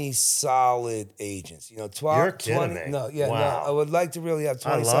 20 solid agents. 12, You're kidding 20, me. No, yeah, Wow. no. I would like to really have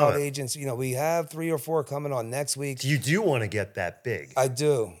 20 I love solid it. agents. We have 3 or 4 coming on next week. You do want to get that big. I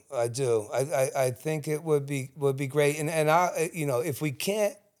do. I think it would be great. And I if we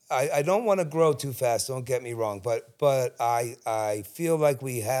can't, I don't want to grow too fast. Don't get me wrong, but I feel like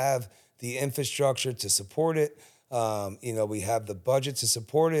we have the infrastructure to support it. We have the budget to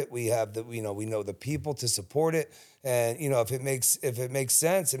support it. We have we know the people to support it. And if it makes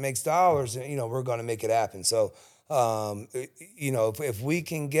sense, it makes dollars. We're going to make it happen. So if we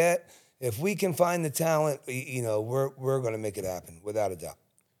can find the talent, we're going to make it happen without a doubt.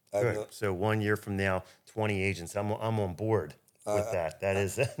 Good. So 1 year from now, 20 agents. I'm on board with that. That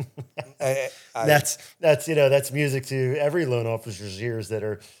is that's music to every loan officer's ears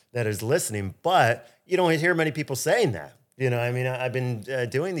that is listening. But you don't hear many people saying that. I mean, I've been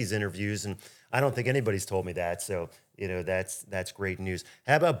doing these interviews, and I don't think anybody's told me that. So that's great news.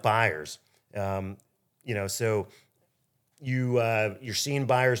 How about buyers? So you're seeing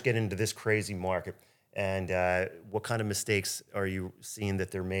buyers get into this crazy market, and what kind of mistakes are you seeing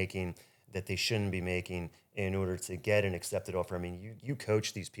that they're making that they shouldn't be making in order to get an accepted offer? I mean, you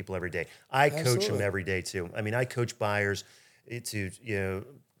coach these people every day. I coach them every day too. I mean, I coach buyers to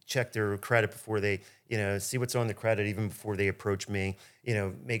check their credit before they see what's on the credit even before they approach me.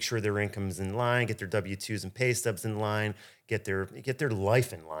 Make sure their income's in line, get their W-2s and pay stubs in line, get their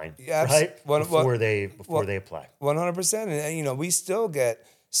life in line, right? Before they apply. 100%. And we still get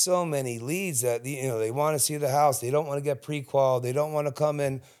so many leads that they want to see the house. They don't want to get pre-qual. They don't want to come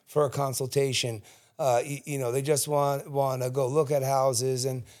in for a consultation. They just want to go look at houses,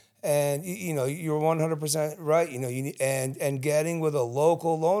 and you're 100% right. And getting with a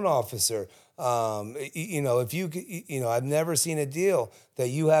local loan officer. If you I've never seen a deal that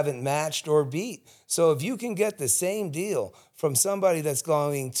you haven't matched or beat. So if you can get the same deal from somebody that's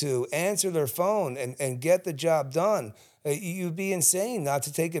going to answer their phone and get the job done, you'd be insane not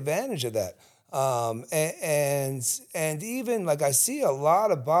to take advantage of that. And even like I see a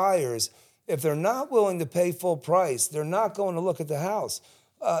lot of buyers, if they're not willing to pay full price, they're not going to look at the house.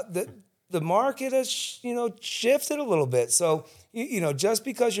 The market has shifted a little bit. So just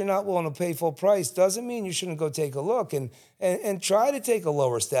because you're not willing to pay full price doesn't mean you shouldn't go take a look and try to take a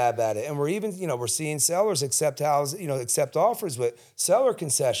lower stab at it. And we're even we're seeing sellers accept offers with seller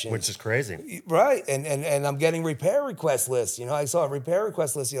concessions, Which is crazy, right? And I'm getting repair request lists. I saw a repair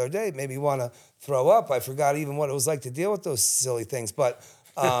request list the other day. It made me want to throw up. I forgot even what it was like to deal with those silly things. But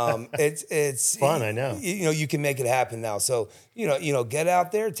It's Fun, I know. you can make it happen now. So get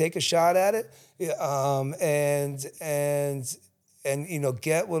out there, take a shot at it, and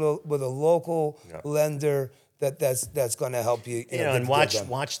get with a local lender that's going to help you. Get And the deal done.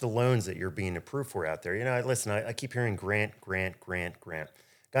 watch the loans that you're being approved for out there. Listen, I keep hearing grant.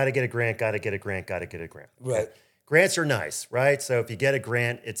 Got to get a grant. Got to get a grant. Got to get a grant. Right. Grants are nice, right? So if you get a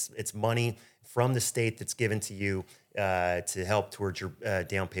grant, it's money from the state that's given to you to help towards your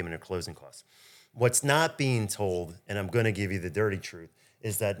down payment and closing costs. What's not being told, and I'm going to give you the dirty truth,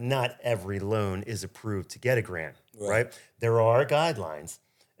 is that not every loan is approved to get a grant, right? There are guidelines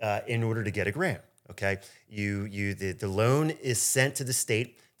in order to get a grant. Okay, the loan is sent to the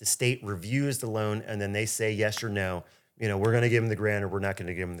state. The state reviews the loan, and then they say yes or no. We're going to give them the grant, or we're not going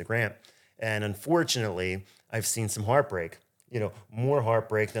to give them the grant. And unfortunately, I've seen some heartbreak. More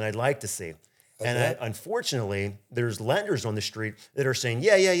heartbreak than I'd like to see. Okay. And unfortunately, there's lenders on the street that are saying,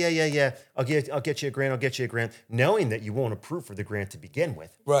 yeah. I'll get you a grant, knowing that you won't approve for the grant to begin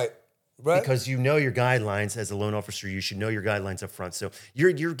with. Right. Because your guidelines as a loan officer, you should know your guidelines up front. So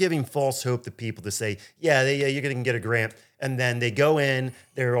you're giving false hope to people to say, you're going to get a grant. And then they go in,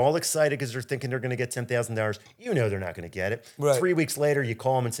 they're all excited because they're thinking they're going to get $10,000. They're not going to get it. Right. 3 weeks later, you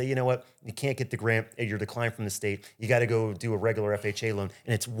call them and say, you know what? You can't get the grant. You're declined from the state. You got to go do a regular FHA loan.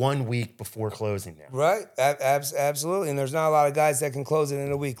 And it's 1 week before closing now. Right. Absolutely. And there's not a lot of guys that can close it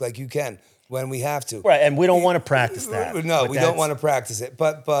in a week like you can when we have to. Right. And we don't want to practice that. No, we don't want to practice it.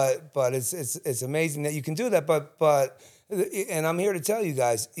 But it's amazing that you can do that. But and I'm here to tell you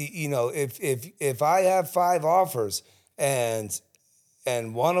guys, if I have 5 offers and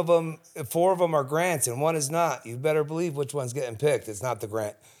 4 of them are grants and 1 is not, you better believe which one's getting picked. It's not the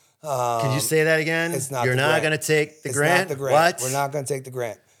grant. Can you say that again? It's not. You're the not grant. going to take the It's grant? not the grant. What? We're not going to take the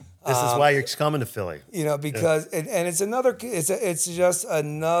grant. This is why you're coming to Philly. Because and it's just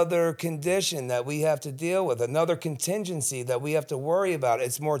another condition that we have to deal with, another contingency that we have to worry about.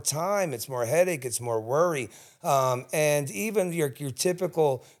 It's more time, it's more headache, it's more worry, and even your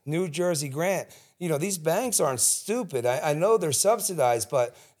typical New Jersey grant. These banks aren't stupid. I know they're subsidized,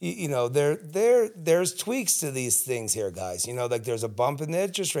 but there's tweaks to these things here, guys. Like there's a bump in the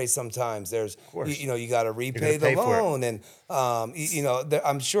interest rate sometimes. There's you got to repay the loan, and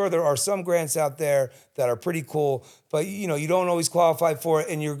I'm sure there are some grants out there that are pretty cool, but you don't always qualify for it,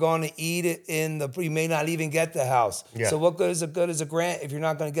 and you're going to eat it you may not even get the house. Yeah. So what good is a grant if you're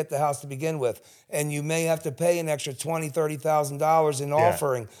not going to get the house to begin with? And you may have to pay an extra $20,000-$30,000 in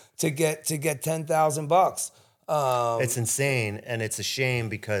offering to get $10,000. It's insane, and it's a shame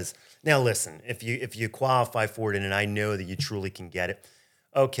because now listen, if you qualify for it, and I know that you truly can get it,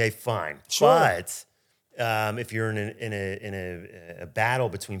 okay, fine. Sure. But if you're in a battle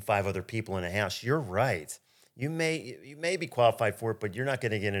between 5 other people in a house, you're right. You may be qualified for it, but you're not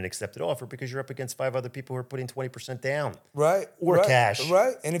going to get an accepted offer because you're up against 5 other people who are putting 20% down. Right. Or cash.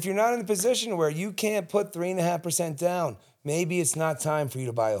 Right. And if you're not in a position where you can't put 3.5% down, maybe it's not time for you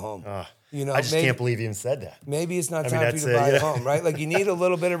to buy a home. I just can't believe you even said that. Maybe it's not time for you to buy a home, right? Like you need a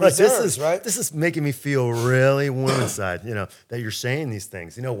little bit of reserves, right? This is making me feel really warm inside, that you're saying these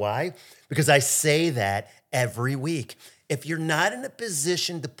things. You know why? Because I say that every week. If you're not in a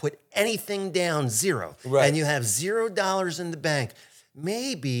position to put anything down, zero, right, and you have $0 in the bank,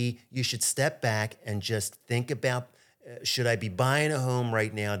 maybe you should step back and just think about, should I be buying a home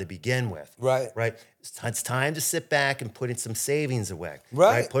right now to begin with? Right. Right. It's time to sit back and put in some savings away.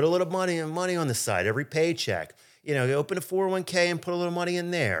 Right. Put a little money on the side every paycheck. Open a 401k and put a little money in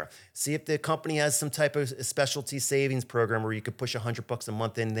there. See if the company has some type of specialty savings program where you could push $100 a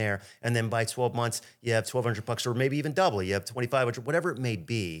month in there, and then by 12 months you have $1,200, or maybe even double. You have $2,500, whatever it may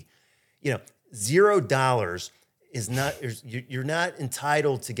be. $0 is not. You're not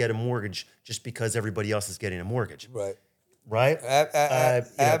entitled to get a mortgage just because everybody else is getting a mortgage. Right. Right?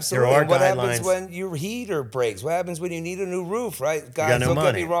 Absolutely. There are and what guidelines. happens when your heater breaks? What happens when you need a new roof, right? Guys, no don't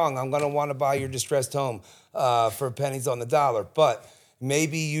money. get me wrong. I'm going to want to buy your distressed home for pennies on the dollar. But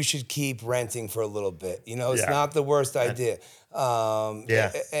maybe you should keep renting for a little bit. It's not the worst idea.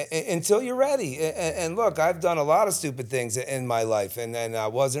 Until you're ready. And look, I've done a lot of stupid things in my life, and I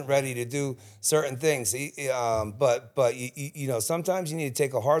wasn't ready to do certain things. But sometimes you need to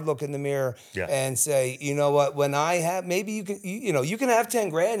take a hard look in the mirror and say, you know what? When I have, maybe you can have 10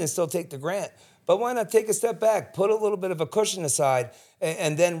 grand and still take the grant. But why not take a step back, put a little bit of a cushion aside,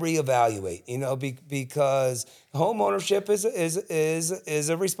 and then reevaluate? Because home ownership is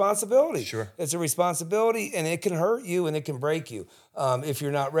a responsibility. Sure, it's a responsibility, and it can hurt you and it can break you if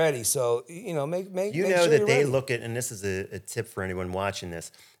you're not ready. So make you make know sure that you're they ready. look at, and this is a tip for anyone watching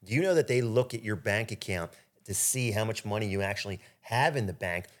this. Do you know that they look at your bank account to see how much money you actually have in the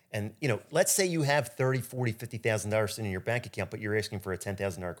bank. And, let's say you have $30, $40, $50,000 sitting in your bank account, but you're asking for a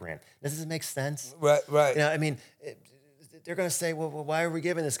 $10,000 grant. Does this make sense? Right, right. They're going to say, well, why are we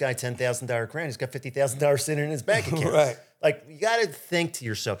giving this guy $10,000 grant? He's got $50,000 sitting in his bank account. Right. Like, you got to think to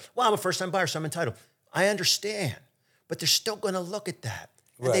yourself, well, I'm a first-time buyer, so I'm entitled. I understand, but they're still going to look at that.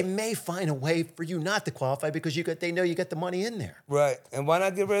 And Right. they may find a way for you not to qualify because they know you got the money in there. Right. And why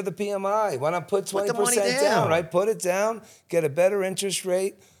not get rid of the PMI? Why not put 20% the money down, down. right? Put it down, get a better interest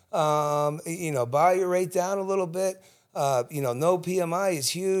rate, buy your rate down a little bit. No PMI is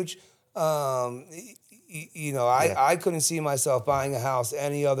huge. I couldn't see myself buying a house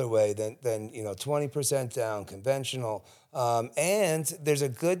any other way than 20% down, conventional. And there's a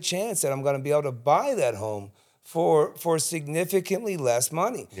good chance that I'm going to be able to buy that home for significantly less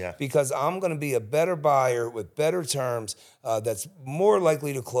money. Yeah. Because I'm going to be a better buyer with better terms that's more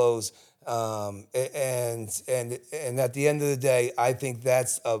likely to close. And at the end of the day, I think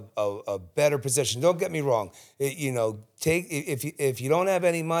that's a better position. Don't get me wrong. If you don't have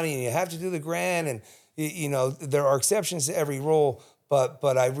any money and you have to do the grant, and there are exceptions to every rule,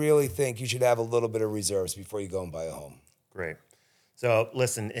 but I really think you should have a little bit of reserves before you go and buy a home. Great. So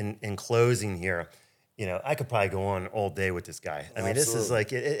listen, in closing here, I could probably go on all day with this guy. I mean, this is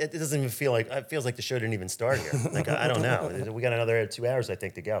like, it doesn't even feel like, it feels like the show didn't even start here. Like, I don't know. We got another 2 hours, I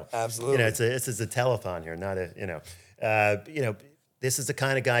think, to go. Absolutely. This is a telethon here, not this is the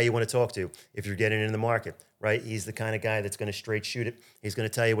kind of guy you want to talk to if you're getting in the market, right? He's the kind of guy that's going to straight shoot it. He's going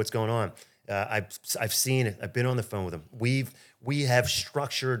to tell you what's going on. I've seen it. I've been on the phone with him. We have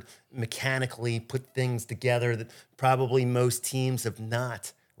structured, mechanically put things together that probably most teams have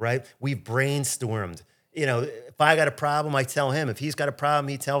not, right? We've brainstormed. If I got a problem, I tell him. If he's got a problem,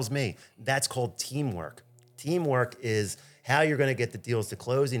 he tells me. That's called teamwork. Teamwork is how you're going to get the deals to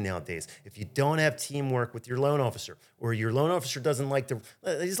closing nowadays. If you don't have teamwork with your loan officer, or your loan officer doesn't like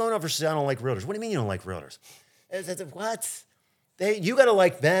these loan officers say, I don't like realtors. What do you mean you don't like realtors? What? You got to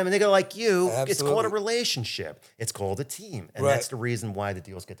like them, and they got to like you. Absolutely. It's called a relationship. It's called a team, and Right. that's the reason why the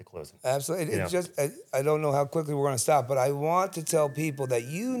deals get to closing. Absolutely. I don't know how quickly we're going to stop, but I want to tell people that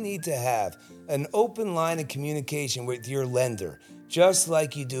you need to have an open line of communication with your lender, just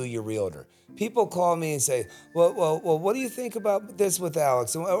like you do your realtor. People call me and say, well, what do you think about this with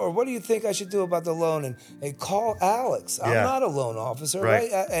Alex? Or what do you think I should do about the loan? And they call Alex. I'm Yeah. not a loan officer,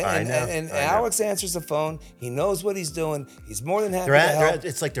 Right. right? I know. And Alex answers the phone. He knows what he's doing. He's more than happy They're to help.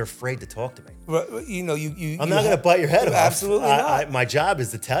 it's like they're afraid to talk to me. I'm I'm not going to bite your head off. Absolutely not. My job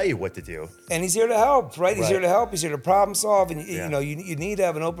is to tell you what to do. And he's here to help, right? He's Right. here to help. He's here to problem solve. And Yeah. you need to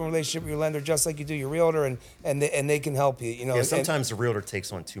have an open relationship with your lender, just like you do your realtor, and they can help you. Yeah, sometimes the realtor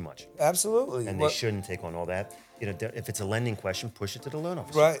takes on too much, Absolutely. and they shouldn't take on all that. If it's a lending question, push it to the loan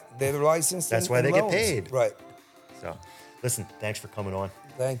officer. Right. They're licensed. That's in- why in they get loans. paid. Right. So, listen, thanks for coming on.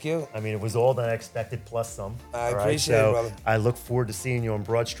 Thank you. I mean, it was all that I expected plus some. I all right? appreciate it, brother. I look forward to seeing you on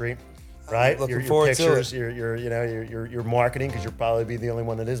Broad Street. Right, looking your forward to pictures, it. your marketing, because you'll probably be the only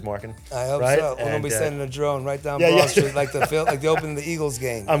one that is marketing. I hope right? so. We're gonna be And, sending a drone right down yeah, Broad yeah. Street, like the opening of the Eagles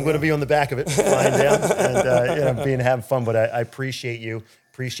game. I'm going to be on the back of it, flying down and having fun. But I appreciate you.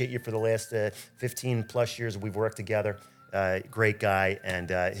 Appreciate you for the last 15 plus years we've worked together. Great guy, and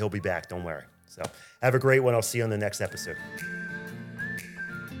he'll be back. Don't worry. So have a great one. I'll see you on the next episode.